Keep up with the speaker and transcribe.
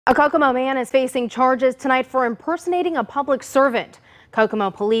A Kokomo man is facing charges tonight for impersonating a public servant.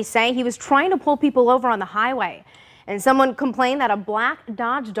 Kokomo police say he was trying to pull people over on the highway. And someone complained that a black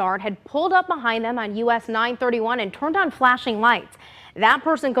Dodge Dart had pulled up behind them on US 931 and turned on flashing lights. That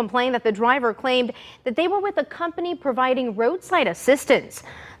person complained that the driver claimed that they were with a company providing roadside assistance.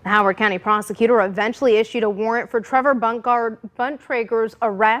 The Howard County prosecutor eventually issued a warrant for Trevor Buntrager's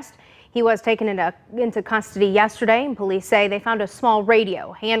arrest. He was taken into custody yesterday, and police say they found a small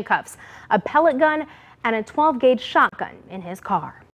radio, handcuffs, a pellet gun, and a 12-gauge shotgun in his car.